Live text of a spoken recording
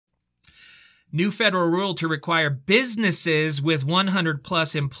New federal rule to require businesses with 100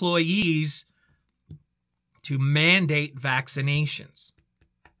 plus employees to mandate vaccinations.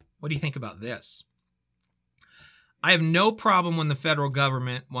 What do you think about this? I have no problem when the federal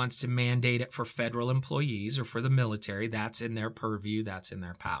government wants to mandate it for federal employees or for the military. That's in their purview. That's in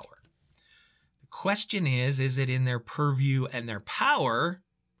their power. The question is it in their purview and their power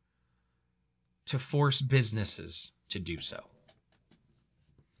to force businesses to do so?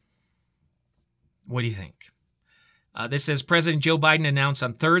 What do you think? This says President Joe Biden announced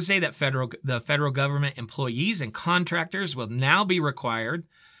on Thursday that the federal government employees and contractors will now be required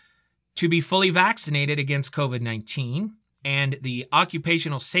to be fully vaccinated against COVID-19, and the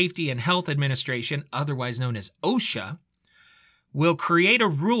Occupational Safety and Health Administration, otherwise known as OSHA, will create a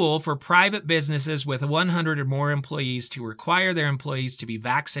rule for private businesses with 100 or more employees to require their employees to be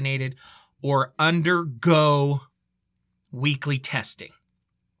vaccinated or undergo weekly testing.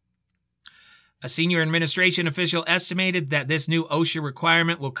 A senior administration official estimated that this new OSHA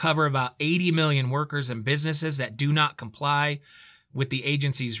requirement will cover about 80 million workers and businesses that do not comply with the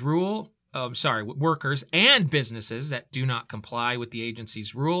agency's rule. Workers and businesses that do not comply with the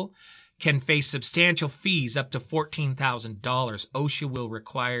agency's rule can face substantial fees up to $14,000. OSHA will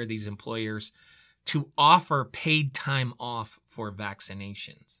require these employers to offer paid time off for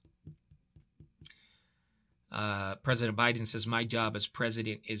vaccinations. President Biden says, my job as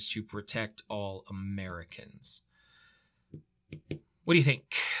president is to protect all Americans. What do you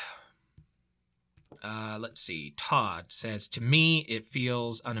think? Let's see. Todd says, to me, it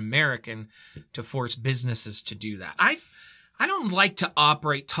feels un-American to force businesses to do that. I don't like to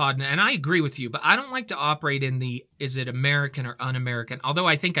operate, Todd, and I agree with you, but I don't like to operate in the, is it American or un-American? Although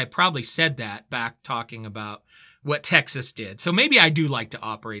I think I probably said that back talking about what Texas did. So maybe I do like to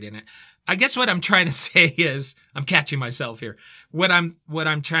operate in it. I guess what I'm trying to say is, I'm catching myself here. What I'm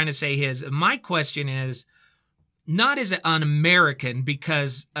trying to say is, my question is, not is it un-American,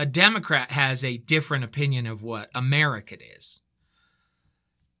 because a Democrat has a different opinion of what American is.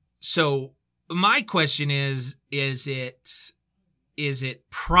 So my question is it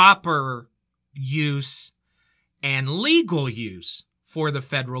proper use and legal use for the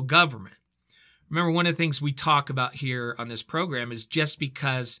federal government? Remember, one of the things we talk about here on this program is just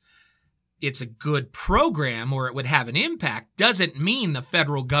because it's a good program or it would have an impact doesn't mean the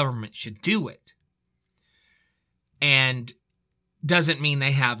federal government should do it. And doesn't mean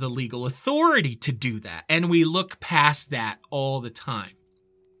they have the legal authority to do that. And we look past that all the time.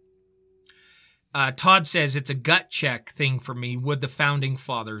 Todd says, it's a gut check thing for me. Would the founding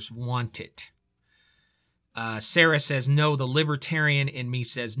fathers want it? Sarah says, no. The libertarian in me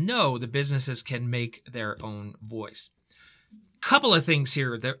says, no. The businesses can make their own voice. Couple of things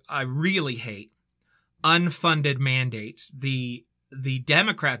here that I really hate. Unfunded mandates. The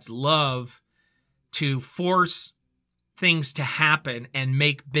Democrats love to force things to happen and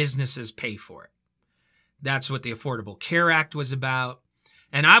make businesses pay for it. That's what the Affordable Care Act was about.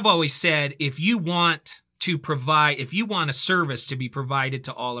 And I've always said, if you want a service to be provided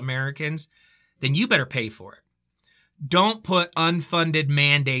to all Americans, then you better pay for it. Don't put unfunded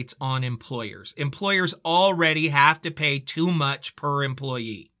mandates on employers. Employers already have to pay too much per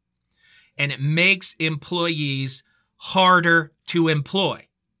employee. And it makes employees harder to employ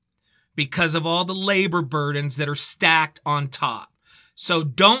because of all the labor burdens that are stacked on top. So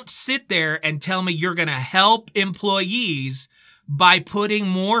don't sit there and tell me you're going to help employees by putting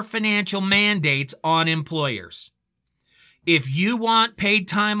more financial mandates on employers. If you want paid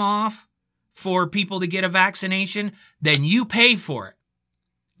time off for people to get a vaccination, then you pay for it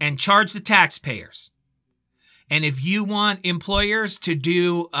and charge the taxpayers. And if you want employers to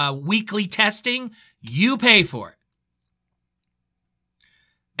do weekly testing, you pay for it.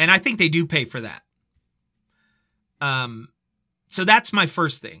 And I think they do pay for that. So that's my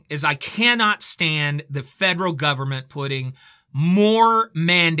first thing, is I cannot stand the federal government putting more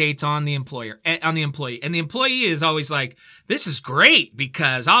mandates on the employee. And the employee is always like, this is great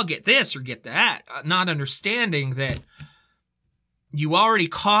because I'll get this or get that. Not understanding that you already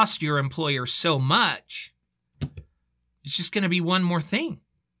cost your employer so much. It's just going to be one more thing.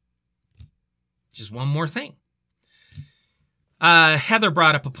 Just one more thing. Heather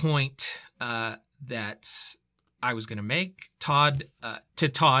brought up a point that I was going to make. Todd,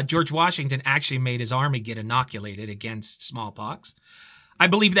 George Washington actually made his army get inoculated against smallpox. I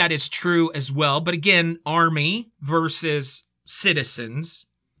believe that is true as well. But again, army versus citizens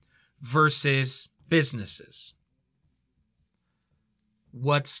versus businesses.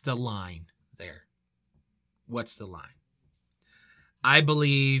 What's the line there? What's the line? I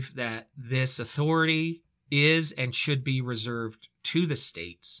believe that this authority is and should be reserved to the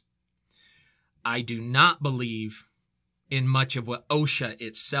states. I do not believe in much of what OSHA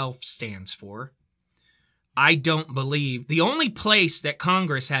itself stands for. I don't believe the only place that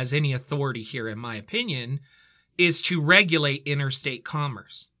Congress has any authority here, in my opinion, is to regulate interstate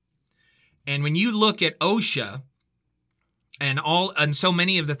commerce. And when you look at OSHA and so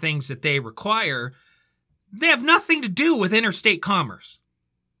many of the things that they require, they have nothing to do with interstate commerce.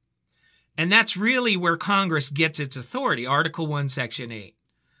 And that's really where Congress gets its authority. Article 1, Section 8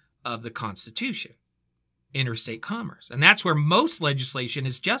 of the Constitution, interstate commerce. And that's where most legislation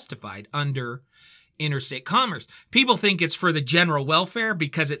is justified, under interstate commerce. People think it's for the general welfare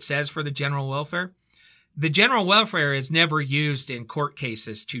because it says for the general welfare. The general welfare is never used in court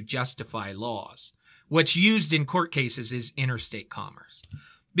cases to justify laws. What's used in court cases is interstate commerce.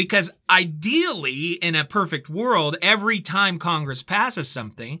 Because ideally, in a perfect world, every time Congress passes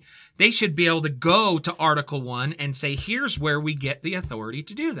something, they should be able to go to Article 1 and say, here's where we get the authority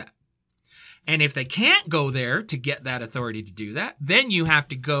to do that. And if they can't go there to get that authority to do that, then you have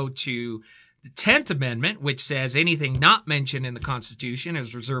to go to the 10th Amendment, which says anything not mentioned in the Constitution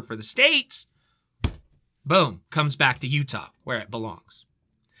is reserved for the states. Boom, comes back to Utah, where it belongs.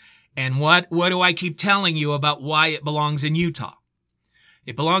 And what do I keep telling you about why it belongs in Utah?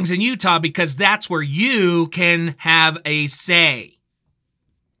 It belongs in Utah because that's where you can have a say.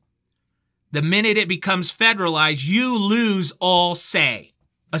 The minute it becomes federalized, you lose all say,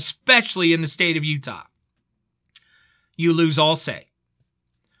 especially in the state of Utah. You lose all say.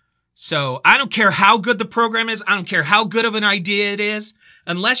 So I don't care how good the program is. I don't care how good of an idea it is.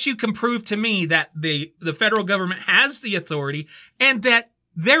 Unless you can prove to me that the federal government has the authority and that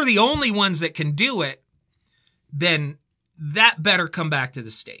they're the only ones that can do it, then that better come back to the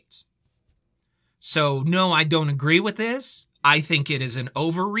states. So no, I don't agree with this. I think it is an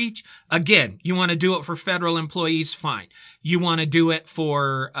overreach. Again, you want to do it for federal employees? Fine. You want to do it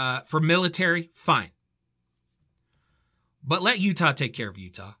for military? Fine. But let Utah take care of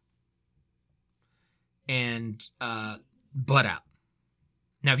Utah. And butt out.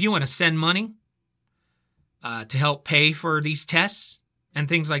 Now, if you want to send money to help pay for these tests and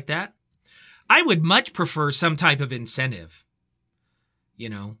things like that, I would much prefer some type of incentive. You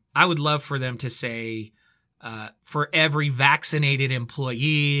know, I would love for them to say, for every vaccinated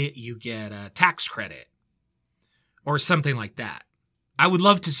employee, you get a tax credit or something like that. I would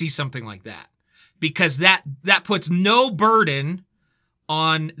love to see something like that, because that puts no burden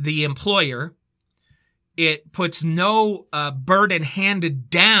on the employer. It puts no burden handed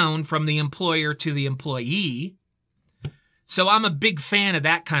down from the employer to the employee. So I'm a big fan of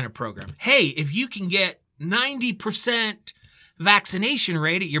that kind of program. Hey, if you can get 90% vaccination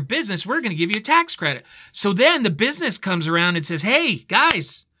rate at your business, we're going to give you a tax credit. So then the business comes around and says, hey,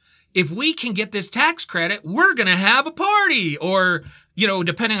 guys, if we can get this tax credit, we're going to have a party. Or, you know,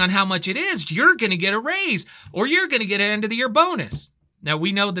 depending on how much it is, you're going to get a raise or you're going to get an end of the year bonus. Now,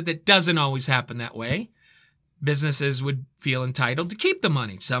 we know that it doesn't always happen that way. Businesses would feel entitled to keep the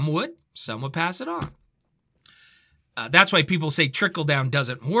money. Some would pass it on. That's why people say trickle down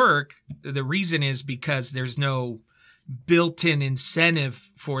doesn't work. The reason is because there's no built-in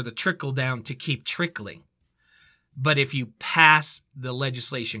incentive for the trickle down to keep trickling. But if you pass the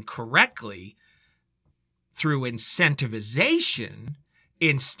legislation correctly through incentivization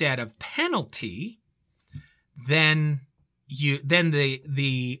instead of penalty, then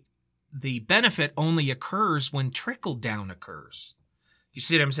the benefit only occurs when trickle down occurs. You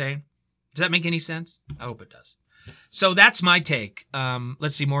see what I'm saying? Does that make any sense? I hope it does. So that's my take.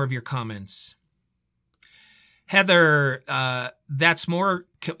 Let's see more of your comments. Heather, that's more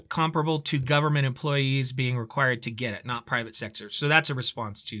comparable to government employees being required to get it, not private sector. So that's a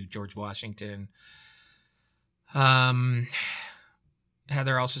response to George Washington. Heather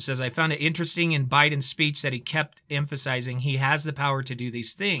also says, I found it interesting in Biden's speech that he kept emphasizing he has the power to do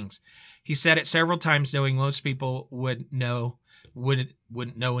these things. He said it several times, knowing most people wouldn't know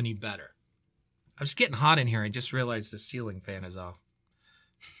any better. I was getting hot in here. I just realized the ceiling fan is off.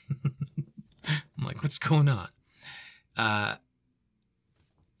 I'm like, what's going on?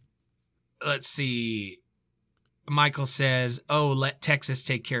 Let's see. Michael says, oh, let Texas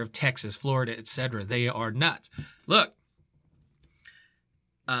take care of Texas, Florida, etc. They are nuts. Look,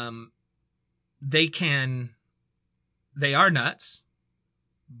 they are nuts,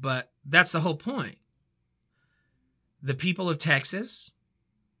 but that's the whole point. The people of Texas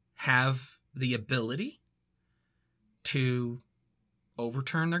have the ability to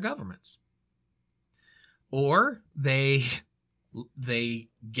overturn their governments. Or they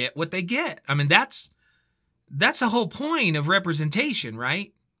get what they get. I mean, that's the whole point of representation,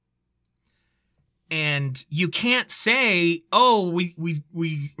 right? And you can't say, oh, we're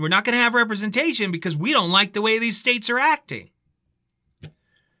not going to have representation because we don't like the way these states are acting.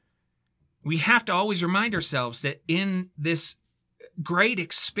 We have to always remind ourselves that in this great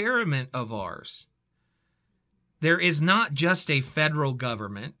experiment of ours, there is not just a federal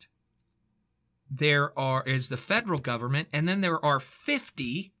government. There is the federal government, and then there are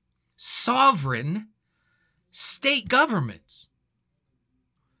 50 sovereign state governments.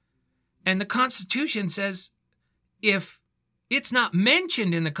 And the Constitution says if it's not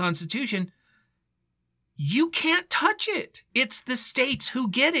mentioned in the Constitution, you can't touch it. It's the states who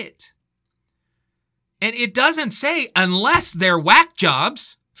get it. And it doesn't say unless they're whack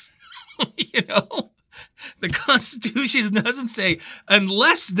jobs. You know, the Constitution doesn't say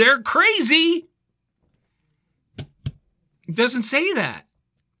unless they're crazy. It doesn't say that.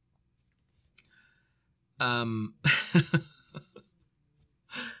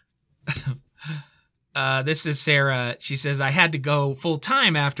 This is Sarah. She says, I had to go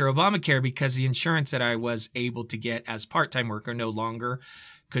full-time after Obamacare because the insurance that I was able to get as part-time worker no longer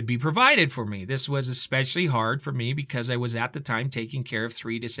could be provided for me. This was especially hard for me because I was at the time taking care of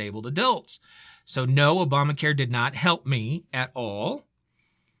 3 disabled adults. So no, Obamacare did not help me at all.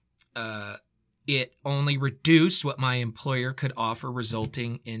 It only reduced what my employer could offer,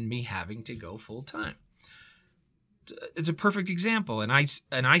 resulting in me having to go full-time. It's a perfect example. And I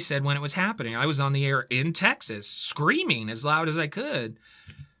said when it was happening, I was on the air in Texas screaming as loud as I could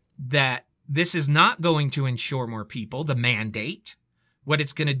that this is not going to insure more people, the mandate. What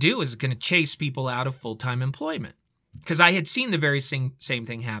it's going to do is it's going to chase people out of full-time employment. Because I had seen the very same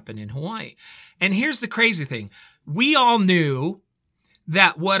thing happen in Hawaii. And here's the crazy thing. We all knew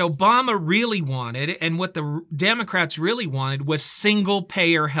that what Obama really wanted and what the Democrats really wanted was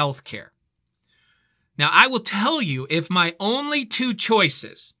single-payer health care. Now, I will tell you, if my only 2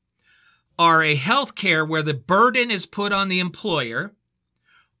 choices are a health care where the burden is put on the employer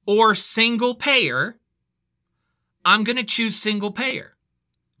or single payer, I'm going to choose single payer.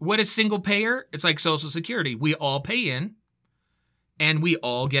 What is single payer? It's like Social Security. We all pay in and we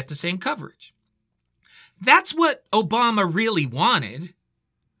all get the same coverage. That's what Obama really wanted,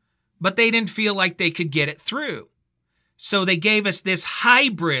 but they didn't feel like they could get it through. So they gave us this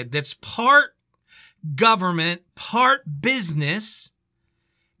hybrid that's part government, part business.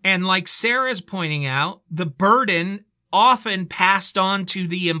 And like Sarah's pointing out, the burden often passed on to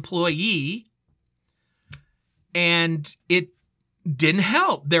the employee, and it didn't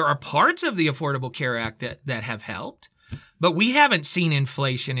help. There are parts of the Affordable Care Act that have helped, but we haven't seen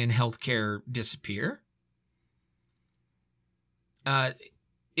inflation in healthcare disappear.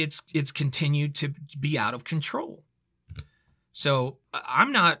 It's continued to be out of control. So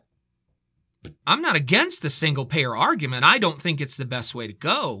I'm not against the single payer argument. I don't think it's the best way to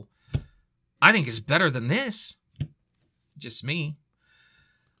go. I think it's better than this. Just me.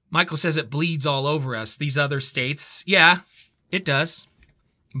 Michael says it bleeds all over us. These other states, yeah, it does.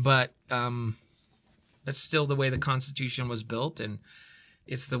 But that's still the way the Constitution was built, and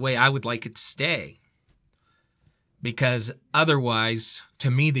it's the way I would like it to stay. Because otherwise,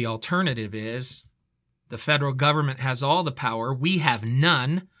 to me, the alternative is the federal government has all the power. We have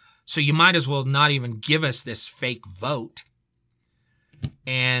none. So you might as well not even give us this fake vote.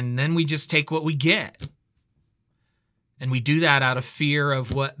 And then we just take what we get. And we do that out of fear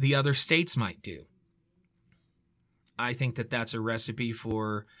of what the other states might do. I think that that's a recipe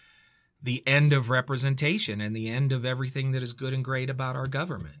for the end of representation and the end of everything that is good and great about our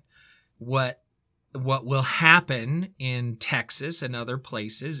government. What will happen in Texas and other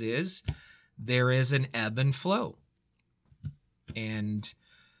places is there is an ebb and flow. And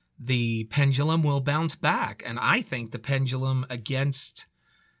the pendulum will bounce back. And I think the pendulum against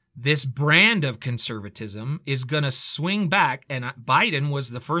this brand of conservatism is going to swing back. And Biden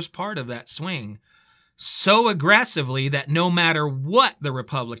was the first part of that swing so aggressively that no matter what the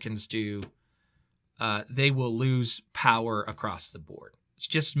Republicans do, they will lose power across the board. It's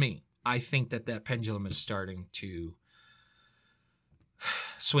just me. I think that pendulum is starting to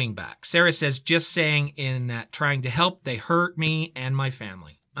swing back. Sarah says, just saying in that trying to help, they hurt me and my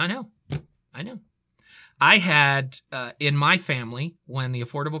family. I know. I had, in my family, when the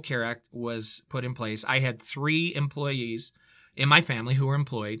Affordable Care Act was put in place, I had 3 employees in my family who were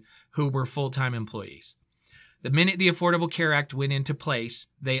employed, who were full-time employees. The minute the Affordable Care Act went into place,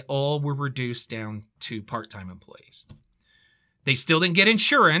 they all were reduced down to part-time employees. They still didn't get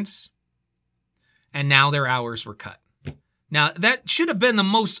insurance, and now their hours were cut. Now, that should have been the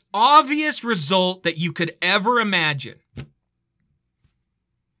most obvious result that you could ever imagine.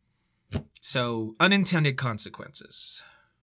 So, unintended consequences.